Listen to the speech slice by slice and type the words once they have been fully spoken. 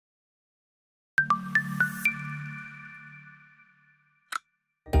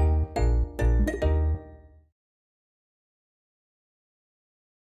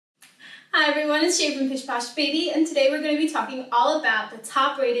Hi everyone, it's Shay from Pish Posh Baby, and today we're going to be talking all about the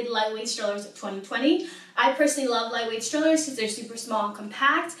top-rated lightweight strollers of 2020. I personally love lightweight strollers because they're super small and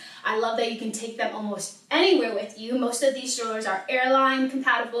compact. I love that you can take them almost anywhere with you. Most of these strollers are airline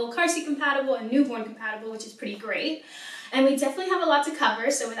compatible, car seat compatible, and newborn compatible, which is pretty great. And we definitely have a lot to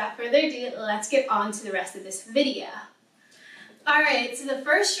cover, so without further ado, let's get on to the rest of this video. Alright, so the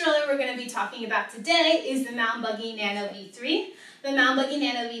first stroller we're going to be talking about today is the Mountain Buggy Nano V3. The Mountain Buggy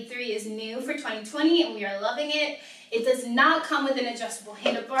Nano V3 is new for 2020 and we are loving it. It does not come with an adjustable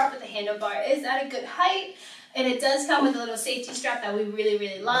handlebar, but the handlebar is at a good height. And it does come with a little safety strap that we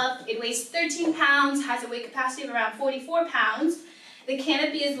really love. It weighs 13 pounds, has a weight capacity of around 44 pounds. The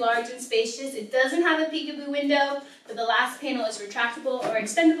canopy is large and spacious. It doesn't have a peekaboo window, but the last panel is retractable or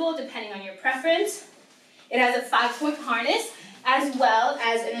extendable depending on your preference. It has a 5-point harness as well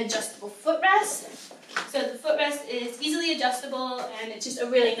as an adjustable footrest. So the footrest is easily adjustable and it's just a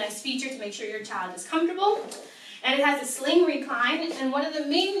really nice feature to make sure your child is comfortable. And it has a sling recline, and one of the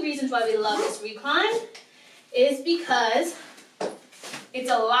main reasons why we love this recline is because it's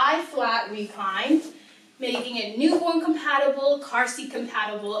a lie flat recline, making it newborn compatible, car seat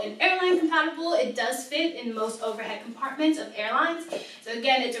compatible, and airline compatible. It does fit in most overhead compartments of airlines. So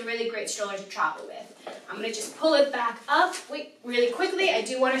again, it's a really great stroller to travel with. I'm going to just pull it back up really quickly. I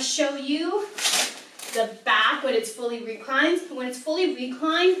do want to show you the back when it's fully reclined. When it's fully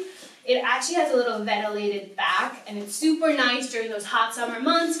reclined, it actually has a little ventilated back, and it's super nice during those hot summer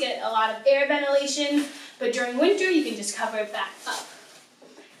months, get a lot of air ventilation, but during winter you can just cover it back up.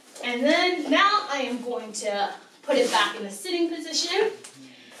 And then now I am going to put it back in the sitting position.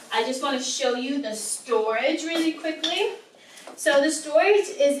 I just want to show you the storage really quickly. So the storage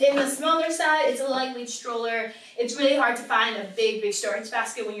is in the smaller side. It's a lightweight stroller. It's really hard to find a big storage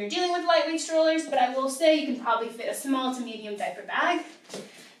basket when you're dealing with lightweight strollers, but I will say you can probably fit a small to medium diaper bag.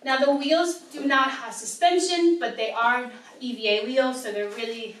 Now the wheels do not have suspension, but they are EVA wheels, so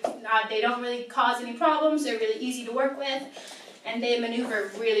they don't really cause any problems. They're really easy to work with, and they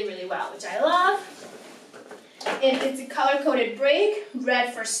maneuver really well, which I love. It's a color-coded brake,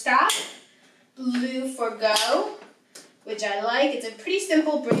 red for stop, blue for go, which I like. It's a pretty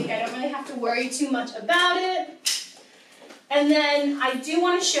simple brake. I don't really have to worry too much about it. And then I do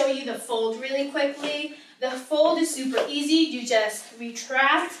want to show you the fold really quickly. The fold is super easy. You just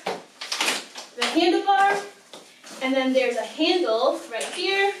retract the handlebar, and then there's a handle right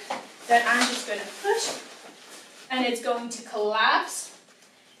here that I'm just going to push, and it's going to collapse.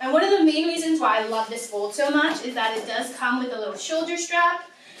 And one of the main reasons why I love this fold so much is that it does come with a little shoulder strap.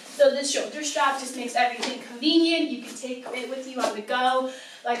 So this shoulder strap just makes everything convenient. You can take it with you on the go.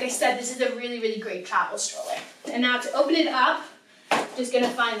 Like I said, this is a really great travel stroller. And now to open it up, I'm just going to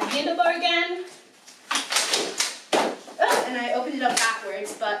find the handlebar again. Oh, and I opened it up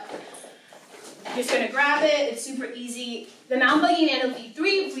backwards, but I'm just going to grab it. It's super easy. The Mountain Buggy Nano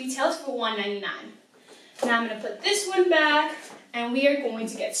V3 retails for $199. Now I'm going to put this one back, and we are going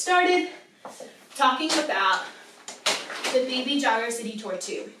to get started talking about the Baby Jogger City Tour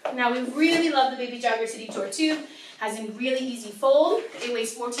 2. Now we really love the Baby Jogger City Tour 2. Has a really easy fold. It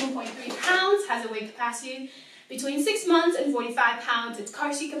weighs 14.3 pounds, has a weight capacity between 6 months and 45 pounds. It's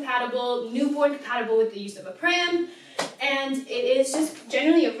car seat compatible, newborn compatible with the use of a pram, and it is just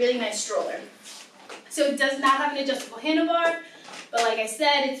generally a really nice stroller. So it does not have an adjustable handlebar, but like I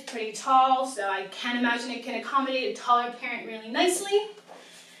said, it's pretty tall, so I can imagine it can accommodate a taller parent really nicely.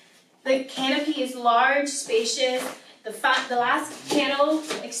 The canopy is large, spacious. The last panel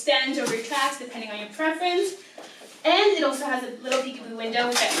extends or retracts depending on your preference. And it also has a little peekaboo window,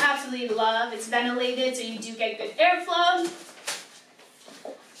 which I absolutely love. It's ventilated, so you do get good airflow.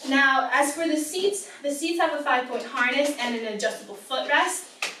 Now, as for the seats have a 5-point harness and an adjustable footrest.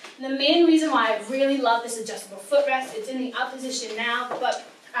 And the main reason why I really love this adjustable footrest, it's in the up position now, but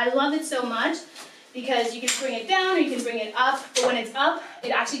I love it so much because you can bring it down or you can bring it up. But when it's up,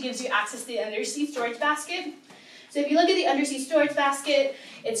 it actually gives you access to the underseat storage basket. So if you look at the underseat storage basket,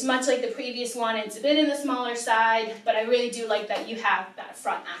 it's much like the previous one. It's a bit in the smaller side, but I really do like that you have that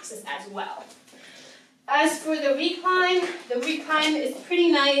front access as well. As for the recline is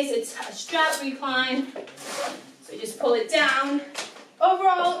pretty nice. It's a strap recline, so you just pull it down.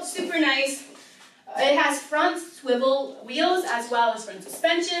 Overall, super nice. It has front swivel wheels as well as front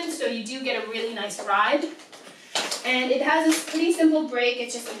suspension, so you do get a really nice ride. And it has this pretty simple brake.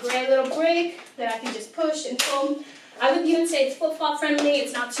 It's just a gray little brake that I can just push and pull. I would even say it's flip-flop friendly.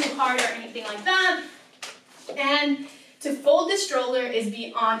 It's not too hard or anything like that. And to fold this stroller is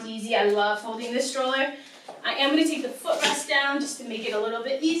beyond easy. I love folding this stroller. I am going to take the footrest down just to make it a little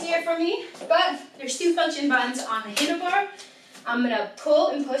bit easier for me. But there's 2 function buttons on the handlebar. I'm gonna pull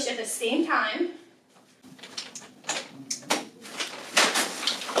and push at the same time.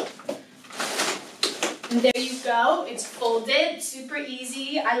 And there you go, it's folded, super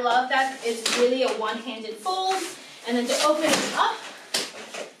easy. I love that it's really a one-handed fold. And then to open it up,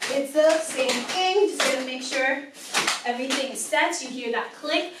 it's the same thing. Just gonna make sure everything is set. You hear that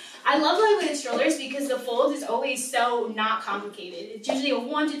click. I love lightweight strollers because the fold is always so not complicated. It's usually a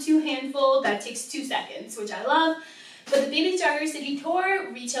 1 to 2 hand fold that takes 2 seconds, which I love. But the Baby Jogger City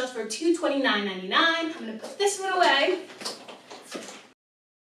Tour retails for $229.99. I'm gonna put this one away.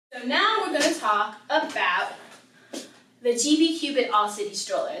 So now we're gonna talk about the GB Qbit All-City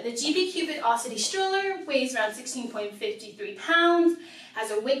Stroller. The GB Qbit All-City Stroller weighs around 16.53 pounds, has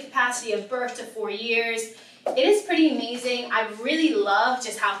a weight capacity of birth to 4 years. It is pretty amazing. I really love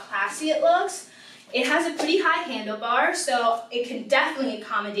just how classy it looks. It has a pretty high handlebar, so it can definitely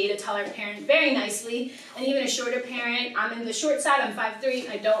accommodate a taller parent very nicely, and even a shorter parent. I'm in the short side, I'm 5'3",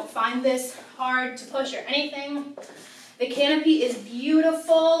 I don't find this hard to push or anything. The canopy is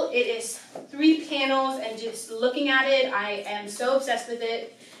beautiful. It is 3 panels, and just looking at it, I am so obsessed with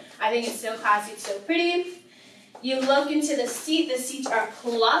it. I think it's so classy, it's so pretty. You look into the seats are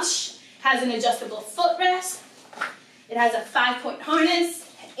plush, has an adjustable footrest. It has a 5-point harness,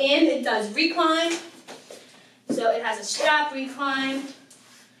 and it does recline. So it has a strap recline.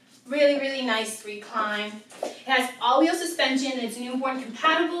 Really, really nice recline. It has all-wheel suspension, and it's newborn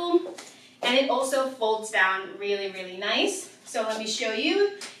compatible. And it also folds down really, really nice. So let me show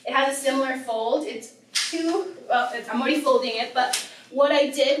you. It has a similar fold. I'm already folding it, but what I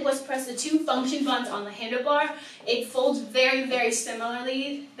did was press the 2 function buttons on the handlebar. It folds very, very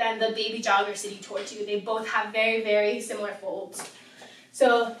similarly than the Baby Jogger City Tour 2. They both have very, very similar folds.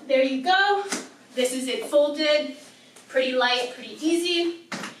 So there you go. This is it folded. Pretty light, pretty easy.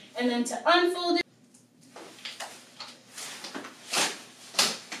 And then to unfold it,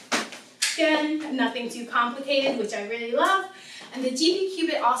 again, nothing too complicated, which I really love. And the GB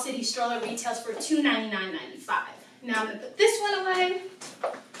Qbit All-City Stroller retails for $299.95. Now I'm going to put this one away.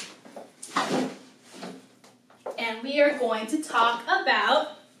 And we are going to talk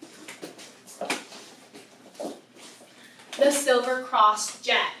about the Silver Cross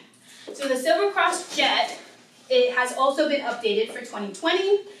Jet. So the Silver Cross Jet, it has also been updated for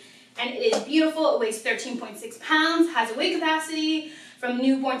 2020. And it is beautiful. It weighs 13.6 pounds, has a weight capacity from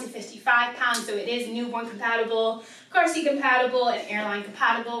newborn to 55 pounds, so it is newborn compatible, car seat compatible, and airline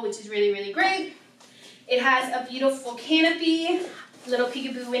compatible, which is really, really great. It has a beautiful canopy, little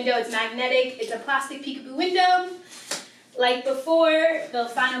peekaboo window. It's magnetic. It's a plastic peekaboo window. Like before, the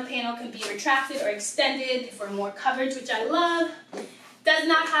final panel can be retracted or extended for more coverage, which I love. Does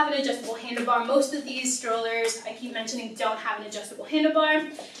not have an adjustable handlebar. Most of these strollers, I keep mentioning, don't have an adjustable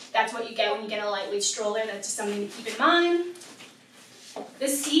handlebar. That's what you get when you get a lightweight stroller. That's just something to keep in mind. The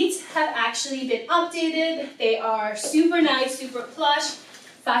seats have actually been updated. They are super nice, super plush,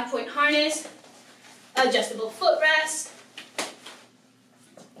 5-point harness, adjustable footrest.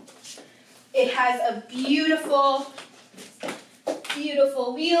 It has a beautiful,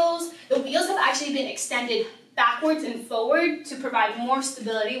 beautiful wheels. The wheels have actually been extended backwards and forward to provide more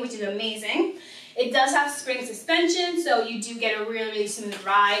stability, which is amazing. It does have spring suspension, so you do get a really, really smooth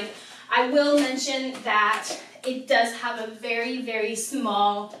ride. I will mention that it does have a very, very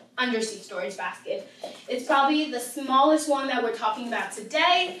small underseat storage basket. It's probably the smallest one that we're talking about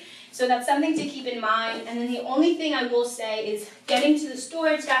today, so that's something to keep in mind. And then the only thing I will say is getting to the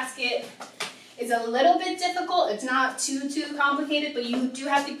storage basket is a little bit difficult. It's not too complicated, but you do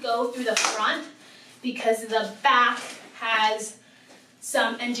have to go through the front because the back has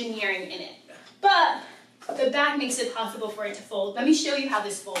some engineering in it. But the back makes it possible for it to fold. Let me show you how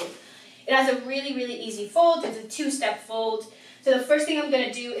this folds. It has a really, really easy fold. It's a 2-step fold. So the first thing I'm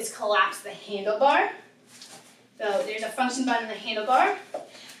going to do is collapse the handlebar. So there's a function button on the handlebar.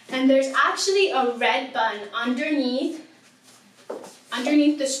 And there's actually a red button underneath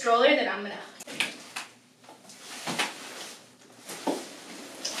the stroller that I'm going to...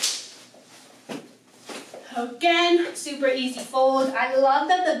 Again, super easy fold. I love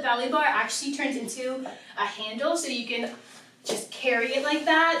that the belly bar actually turns into a handle so you can just carry it like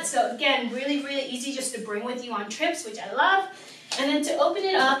that. So again, really, really easy just to bring with you on trips, which I love. And then to open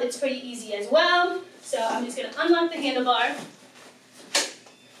it up, it's pretty easy as well. So I'm just going to unlock the handlebar,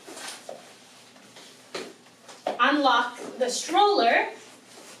 unlock the stroller,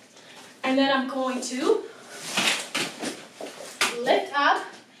 and then I'm going to lift up.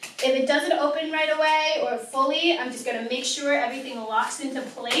 If it doesn't open right away or fully, I'm just going to make sure everything locks into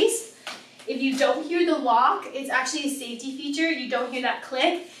place. If you don't hear the lock, it's actually a safety feature. You don't hear that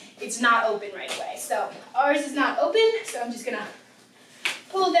click, it's not open right away. So ours is not open, so I'm just going to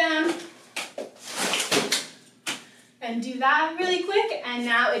pull down, and do that really quick, and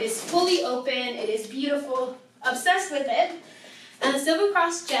now it is fully open. It is beautiful. Obsessed with it. And the Silver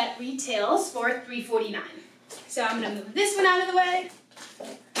Cross Jet retails for $349. So I'm going to move this one out of the way.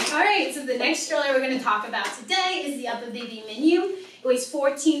 Alright, so the next stroller we're going to talk about today is the UPPAbaby Minu. It weighs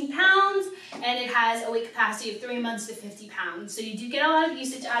 14 pounds and it has a weight capacity of 3 months to 50 pounds. So you do get a lot of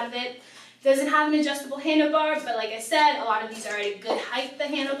usage out of it. It doesn't have an adjustable handlebar, but like I said, a lot of these are at a good height, the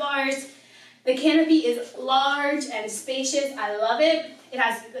handlebars. The canopy is large and spacious. I love it. It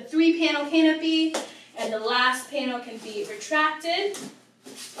has the 3-panel canopy, and the last panel can be retracted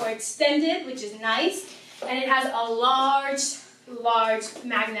or extended, which is nice. And it has a large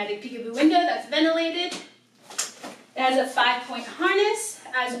magnetic peekaboo window that's ventilated. It has a 5-point harness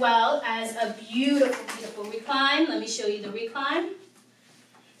as well as a beautiful recline. Let me show you the recline.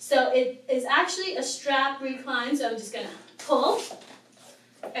 So it is actually a strap recline, so I'm just gonna pull,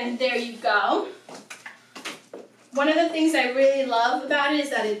 and there you go. One of the things I really love about it is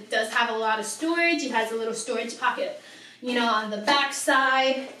that it does have a lot of storage. It has a little storage pocket, you know, on the back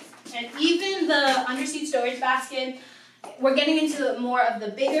side, and even the underseat storage basket. We're getting into more of the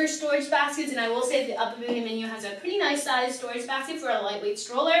bigger storage baskets, and I will say the UPPAbaby Minu has a pretty nice size storage basket for a lightweight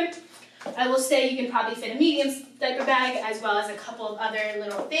stroller. I will say you can probably fit a medium diaper bag as well as a couple of other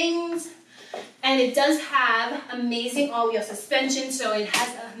little things. And it does have amazing all-wheel suspension, so it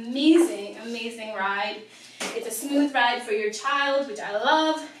has an amazing ride. It's a smooth ride for your child, which I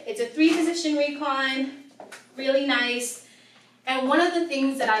love. It's a 3-position recline, really nice. And one of the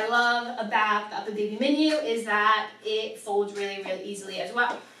things that I love about the UPPAbaby Minu is that it folds really easily as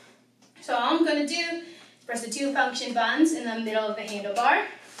well. So all I'm going to do is press the 2 function buttons in the middle of the handlebar.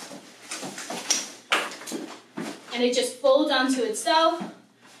 And it just folds onto itself.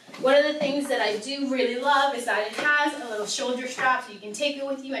 One of the things that I do really love is that it has a little shoulder strap, so you can take it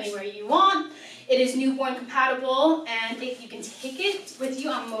with you anywhere you want. It is newborn compatible, and if you can take it with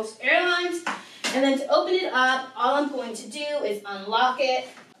you on most airlines. And then to open it up, all I'm going to do is unlock it.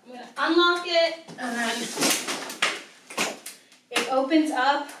 I'm going to unlock it, and then it opens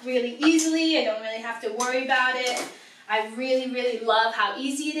up really easily. I don't really have to worry about it. I really love how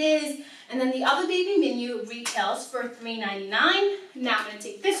easy it is. And then the UPPAbaby Minu retails for $399. Now I'm going to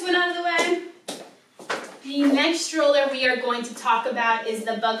take this one out of the way. The next stroller we are going to talk about is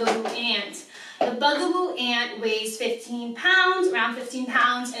the Bugaboo Ant. The Bugaboo Ant weighs 15 pounds, around 15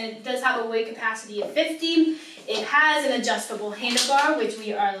 pounds, and it does have a weight capacity of 50. It has an adjustable handlebar, which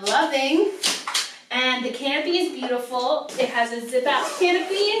we are loving. And the canopy is beautiful. It has a zip-out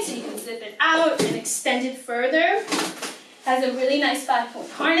canopy, so you can zip it out and extend it further. It has a really nice 5-point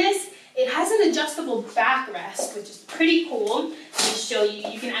harness. It has an adjustable backrest, which is pretty cool. Let me show you.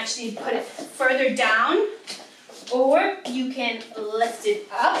 You can actually put it further down, or you can lift it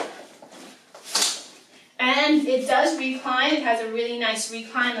up. And it does recline. It has a really nice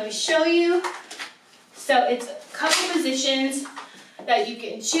recline. Let me show you. So it's a couple positions that you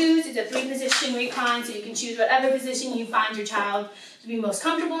can choose. It's a 3-position recline, so you can choose whatever position you find your child to be most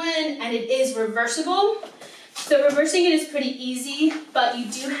comfortable in, and it is reversible. So reversing it is pretty easy, but you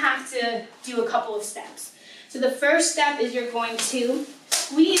do have to do a couple of steps. So the first step is you're going to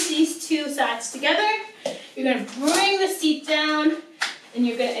squeeze these 2 sides together. You're going to bring the seat down, and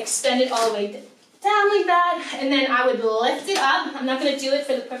you're going to extend it all the way down like that, and then I would lift it up. I'm not going to do it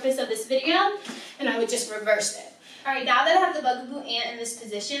for the purpose of this video, and I would just reverse it. Alright, now that I have the Bugaboo Ant in this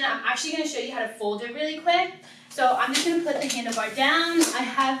position, I'm actually going to show you how to fold it really quick. So I'm just going to put the handlebar down. I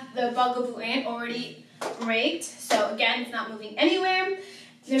have the Bugaboo Ant already braked, so again, it's not moving anywhere.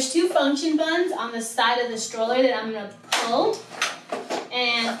 There's 2 function buttons on the side of the stroller that I'm going to pull,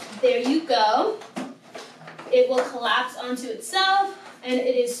 and there you go. It will collapse onto itself, and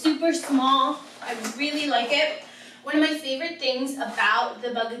it is super small. I really like it. One of my favorite things about the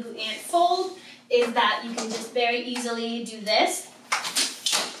Bugaboo Ant fold is that you can just very easily do this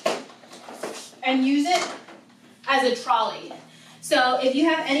and use it as a trolley. So if you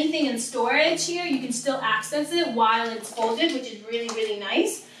have anything in storage here, you can still access it while it's folded, which is really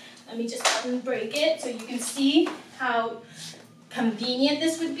nice. Let me just unbreak it so you can see how convenient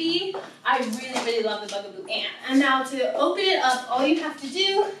this would be. I really love the Bugaboo Ant. And now to open it up, all you have to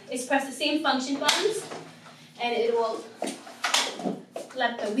do is press the same function buttons, and it will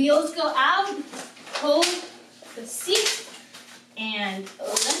let the wheels go out, pull the seat, and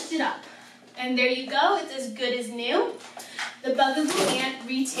lift it up. And there you go, it's as good as new. The Bugaboo Ant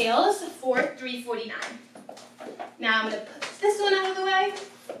retails for $349. Now I'm going to put this one out of the way.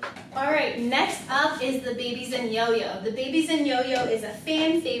 Alright, next up is the Babyzen Yo-Yo. The Babyzen Yo-Yo is a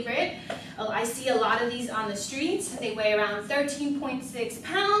fan favorite I see a lot of these on the streets. They weigh around 13.6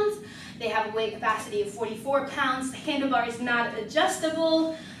 pounds. They have a weight capacity of 44 pounds. The handlebar is not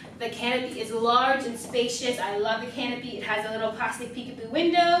adjustable. The canopy is large and spacious. I love the canopy. It has a little plastic peekaboo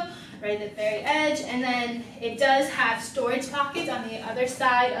window right at the very edge. And then it does have storage pockets on the other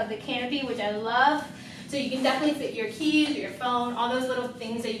side of the canopy, which I love. So you can definitely fit your keys, your phone, all those little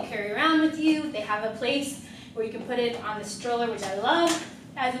things that you carry around with you. They have a place where you can put it on the stroller, which I love.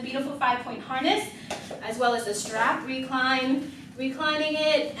 It has a beautiful 5-point harness, as well as a strap reclining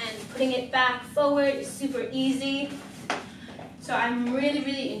it and putting it back forward is super easy. So I'm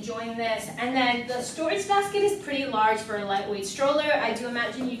really enjoying this. And then the storage basket is pretty large for a lightweight stroller. I do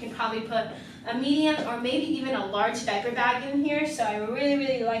imagine you can probably put a medium or maybe even a large diaper bag in here. So I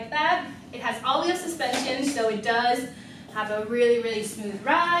really like that. It has all-wheel suspension, so it does have a really smooth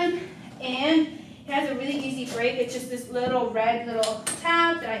ride. And it has a really easy brake. It's just this little red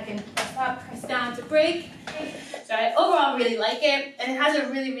tab that I can press up, press down to brake. So I overall really like it. And it has a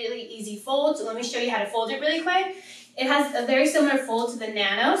really easy fold. So let me show you how to fold it really quick. It has a very similar fold to the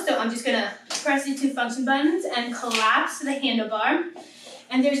Nano. So I'm just gonna press the 2 function buttons and collapse the handlebar.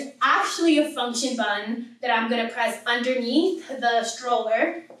 And there's actually a function button that I'm gonna press underneath the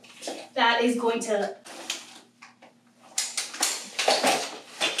stroller that is going to,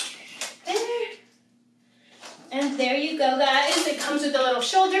 and there you go, guys. It comes with a little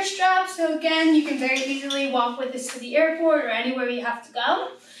shoulder strap, so again, you can very easily walk with this to the airport or anywhere you have to go.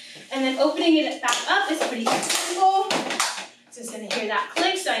 And then opening it back up is pretty simple. Just gonna hear that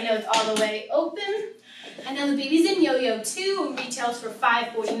click, so I know it's all the way open. And then the Babyzen Yoyo2 retails for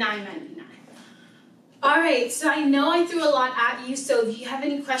 $549.99. Alright, so I know I threw a lot at you, so if you have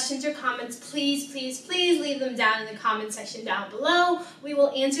any questions or comments, please leave them down in the comment section down below. We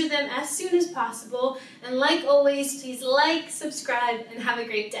will answer them as soon as possible. And like always, please like, subscribe, and have a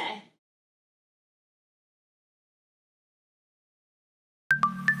great day.